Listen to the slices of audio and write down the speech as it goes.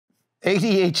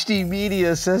ADHD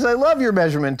Media says, I love your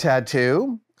measurement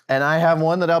tattoo, and I have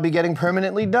one that I'll be getting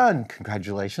permanently done.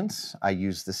 Congratulations. I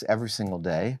use this every single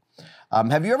day.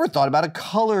 Have you ever thought about a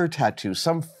color tattoo,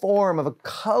 some form of a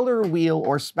color wheel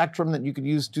or spectrum that you could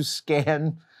use to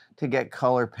scan to get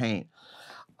color paint?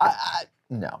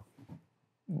 No,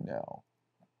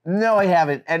 I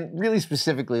haven't. And really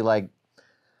specifically, like,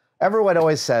 everyone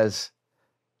always says,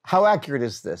 how accurate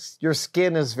is this? Your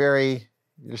skin is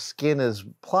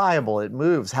pliable, it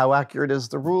moves. How accurate is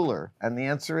the ruler? And the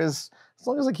answer is, as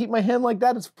long as I keep my hand like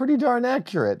that, it's pretty darn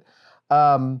accurate.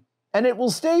 And it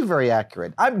will stay very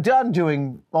accurate. I'm done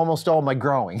doing almost all my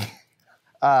growing.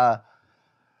 But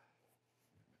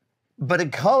a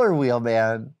color wheel,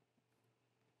 man,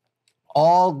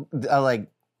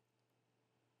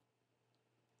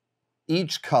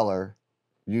 each color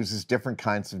uses different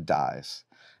kinds of dyes.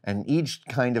 And each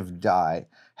kind of dye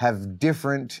have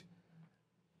different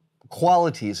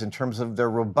qualities in terms of their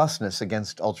robustness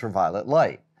against ultraviolet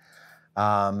light.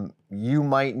 You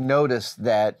might notice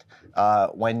that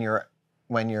when you're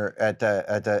at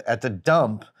the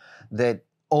dump, that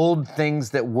old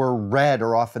things that were red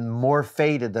are often more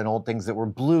faded than old things that were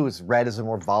blue, as red is a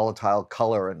more volatile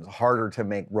color and harder to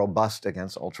make robust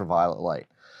against ultraviolet light.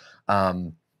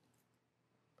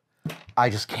 I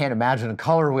just can't imagine a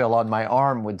color wheel on my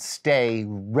arm would stay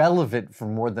relevant for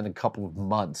more than a couple of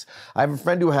months. I have a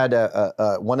friend who had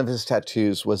one of his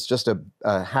tattoos was just a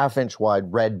half-inch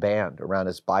wide red band around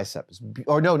his bicep.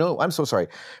 No, I'm so sorry.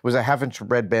 It was a half-inch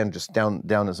red band just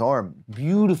down his arm.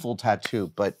 Beautiful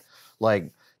tattoo, but like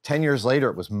 10 years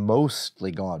later, it was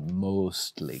mostly gone.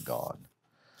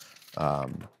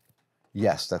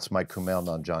 Yes, that's my Kumail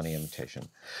Nanjiani imitation.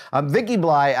 Vicky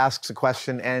Bligh asks a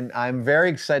question, and I'm very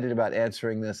excited about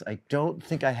answering this. I don't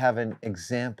think I have an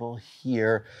example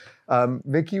here.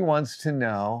 Vicky wants to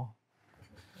know,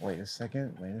 wait a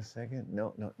second.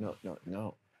 No.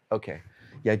 Okay.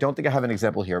 Yeah, I don't think I have an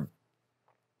example here.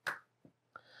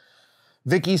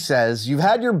 Vicky says, you've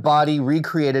had your body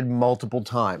recreated multiple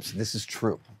times. This is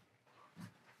true.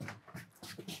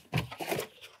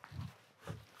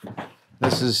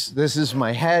 This is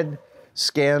my head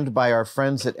scanned by our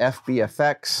friends at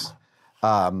FBFX.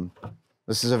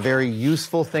 This is a very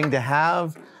useful thing to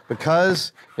have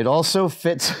because it also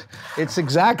fits. It's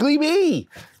exactly me.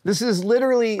 This is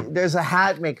literally, there's a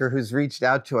hat maker who's reached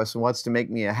out to us and wants to make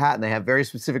me a hat, and they have very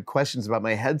specific questions about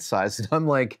my head size. And I'm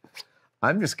like,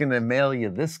 I'm just gonna mail you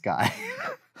this guy.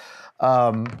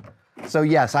 So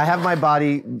yes, I have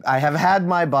had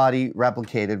my body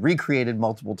recreated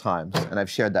multiple times, and I've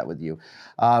shared that with you.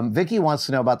 Vicky wants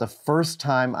to know about the first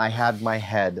time I had my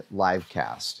head live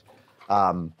cast.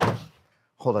 Hold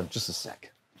on just a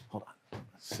sec. Hold on,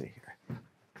 let's see here.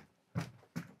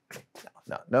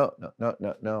 No,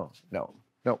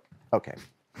 okay.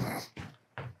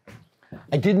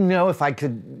 I didn't know if I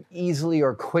could easily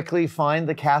or quickly find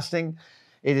the casting.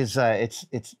 It is,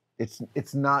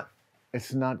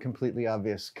 it's not completely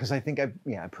obvious because I think I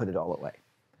put it all away.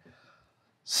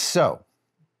 So,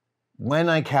 when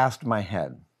I cast my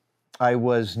head, I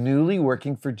was newly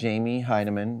working for Jamie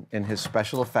Heineman in his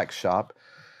special effects shop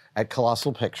at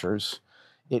Colossal Pictures.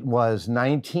 It was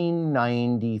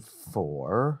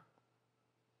 1994.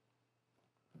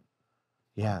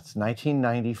 Yeah, it's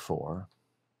 1994.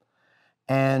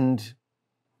 And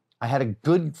I had a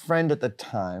good friend at the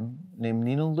time named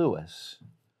Nina Lewis,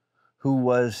 who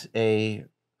was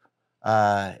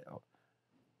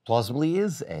plausibly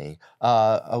is a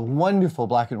wonderful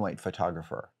black and white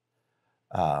photographer.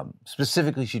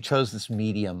 Specifically, she chose this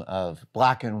medium of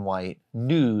black and white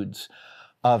nudes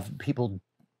of people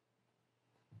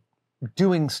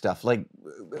doing stuff like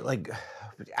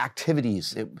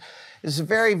activities. It is a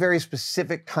very, very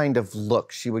specific kind of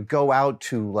look. She would go out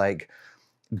to like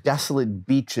desolate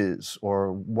beaches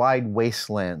or wide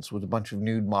wastelands with a bunch of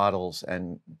nude models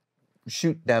and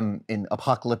shoot them in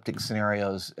apocalyptic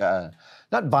scenarios,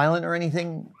 not violent or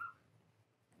anything,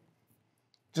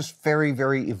 just very,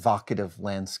 very evocative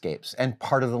landscapes. And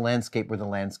part of the landscape were the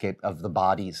landscape of the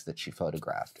bodies that she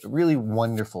photographed. A really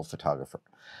wonderful photographer.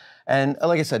 And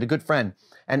like I said, a good friend.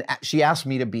 And she asked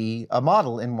me to be a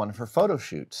model in one of her photo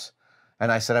shoots. And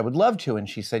I said I would love to. And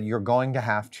she said, you're going to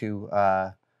have to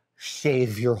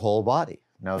shave your whole body.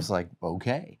 And I was like,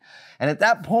 okay. And at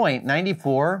that point,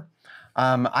 94,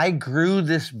 I grew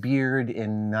this beard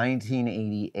in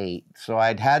 1988. So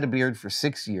I'd had a beard for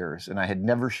 6 years and I had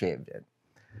never shaved it.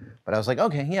 But I was like,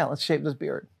 okay, yeah, let's shave this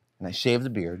beard. And I shaved the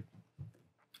beard.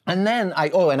 And then I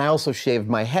also shaved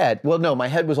my head. Well, no, my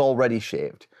head was already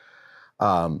shaved.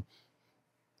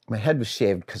 my head was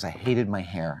shaved because I hated my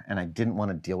hair and I didn't want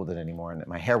to deal with it anymore. And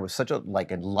my hair was such a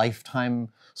lifetime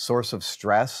source of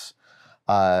stress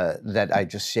that I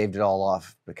just shaved it all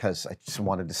off because I just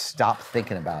wanted to stop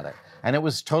thinking about it. And it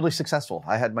was totally successful.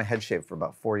 I had my head shaved for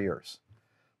about 4 years.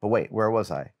 But wait, where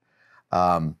was I?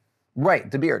 Right,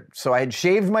 the beard. So I had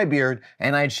shaved my beard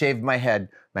and I had shaved my head.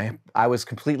 I was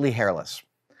completely hairless.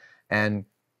 And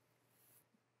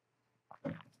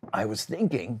I was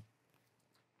thinking,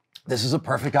 this is a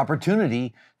perfect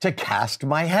opportunity to cast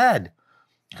my head.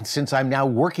 And since I'm now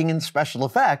working in special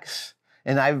effects,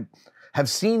 and I have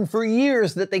seen for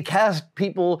years that they cast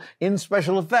people in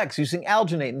special effects using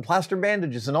alginate and plaster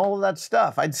bandages and all of that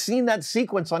stuff. I'd seen that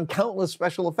sequence on countless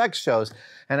special effects shows.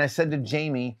 And I said to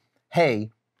Jamie, hey,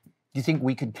 do you think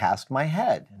we could cast my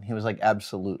head? And he was like,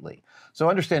 absolutely. So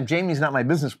understand, Jamie's not my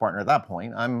business partner at that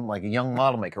point. I'm like a young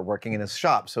model maker working in his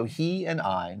shop. So he and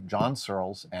I, John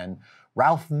Searles and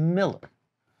Ralph Miller,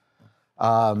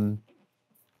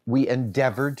 we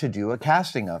endeavored to do a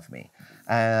casting of me.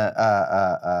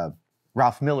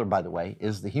 Ralph Miller, by the way,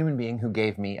 is the human being who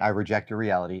gave me I reject your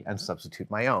reality and substitute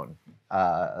my own.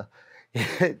 A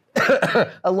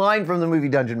line from the movie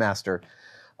Dungeon Master.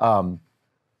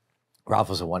 Ralph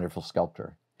was a wonderful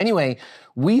sculptor. Anyway,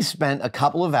 we spent a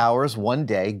couple of hours one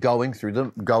day going through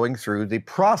the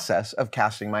process of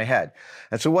casting my head.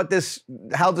 And so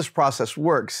how this process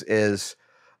works is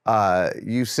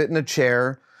you sit in a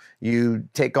chair, you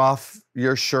take off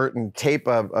your shirt and tape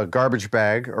a garbage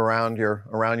bag around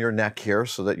your neck here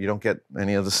so that you don't get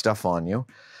any of the stuff on you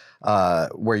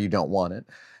where you don't want it.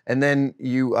 And then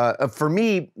for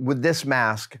me, with this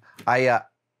mask, I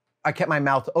kept my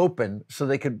mouth open so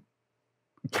they could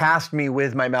cast me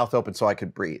with my mouth open so I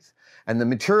could breathe. And the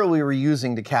material we were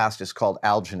using to cast is called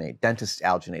alginate, dentist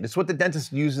alginate. It's what the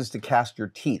dentist uses to cast your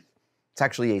teeth. It's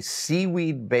actually a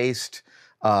seaweed-based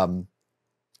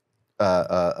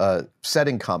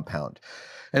setting compound.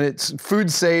 And it's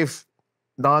food safe,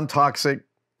 non-toxic,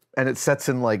 and it sets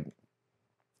in like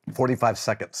 45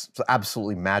 seconds. It's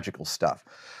absolutely magical stuff.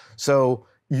 So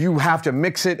you have to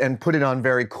mix it and put it on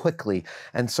very quickly.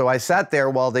 And so I sat there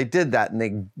while they did that, and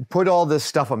they put all this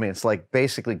stuff on me. It's like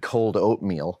basically cold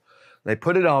oatmeal. They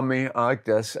put it on me like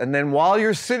this, and then while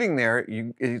you're sitting there,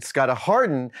 it's got to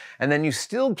harden, and then you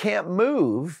still can't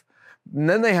move. And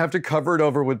then they have to cover it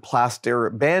over with plaster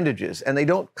bandages, and they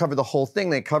don't cover the whole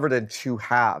thing. They cover it in 2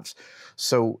 halves.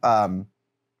 So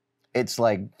it's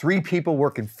like 3 people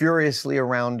working furiously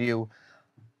around you.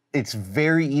 It's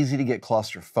very easy to get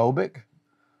claustrophobic.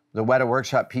 The Weta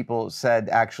Workshop people said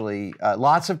actually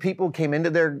lots of people came into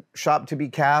their shop to be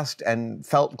cast and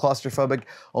felt claustrophobic.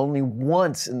 Only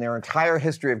once in their entire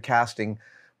history of casting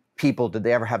people did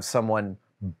they ever have someone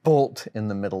bolt in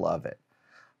the middle of it.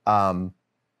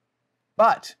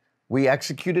 But we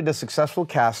executed a successful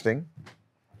casting,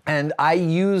 and I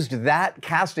used that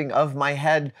casting of my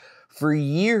head for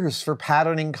years for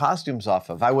patterning costumes off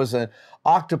of. I was an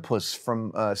octopus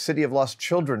from City of Lost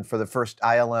Children for the first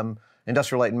ILM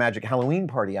Industrial Light and Magic Halloween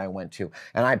party I went to.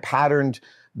 And I patterned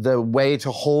the way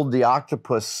to hold the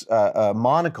octopus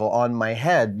monocle on my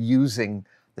head using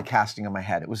the casting of my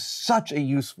head. It was such a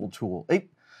useful tool.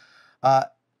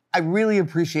 I really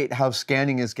appreciate how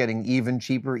scanning is getting even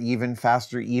cheaper, even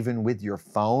faster, even with your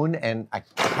phone. And I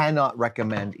cannot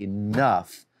recommend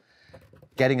enough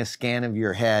getting a scan of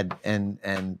your head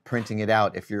and printing it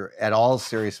out if you're at all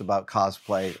serious about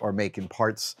cosplay or making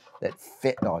parts that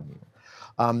fit on you.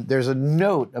 There's a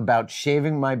note about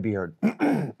shaving my beard.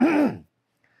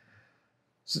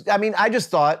 I mean, I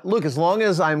just thought, look, as long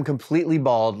as I'm completely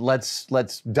bald,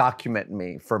 let's document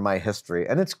me for my history.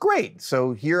 And it's great.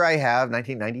 So here I have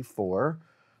 1994.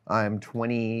 I'm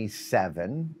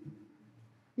 27.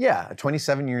 Yeah,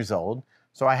 27 years old.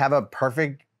 So I have a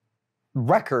perfect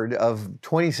record of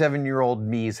 27-year-old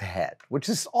me's head, which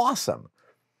is awesome.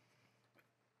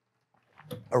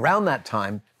 Around that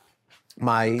time,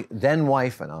 my then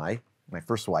wife and I, my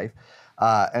first wife,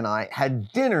 and I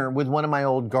had dinner with one of my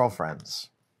old girlfriends.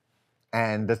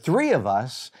 And the 3 of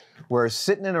us were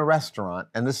sitting in a restaurant,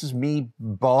 and this is me,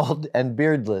 bald and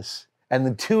beardless, and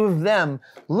the 2 of them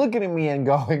looking at me and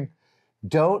going,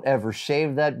 "Don't ever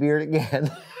shave that beard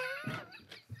again."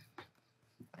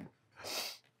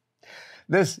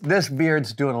 This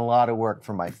beard's doing a lot of work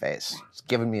for my face. It's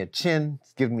giving me a chin,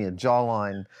 it's giving me a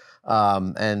jawline,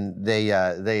 and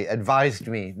they advised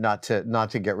me not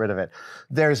to get rid of it.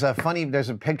 There's a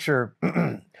picture.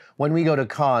 When we go to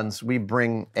cons, we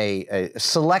bring a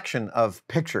selection of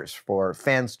pictures for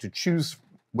fans to choose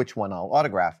which one I'll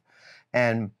autograph.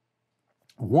 And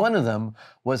One of them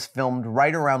was filmed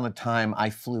right around the time I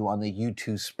flew on the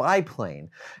U-2 spy plane.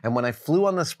 And when I flew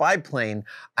on the spy plane,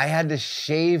 I had to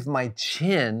shave my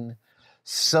chin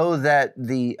so that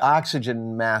the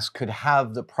oxygen mask could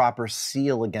have the proper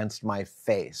seal against my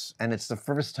face. And it's the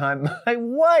first time my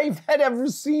wife had ever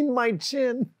seen my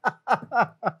chin.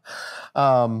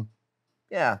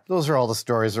 Yeah, those are all the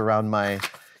stories around my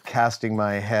casting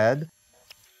my head.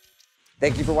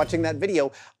 Thank you for watching that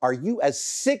video. Are you as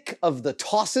sick of the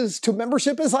tosses to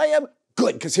membership as I am?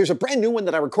 Good, because here's a brand new one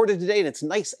that I recorded today, and it's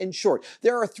nice and short.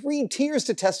 There are 3 tiers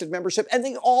to tested membership, and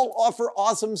they all offer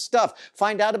awesome stuff.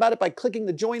 Find out about it by clicking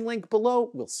the join link below.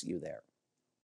 We'll see you there.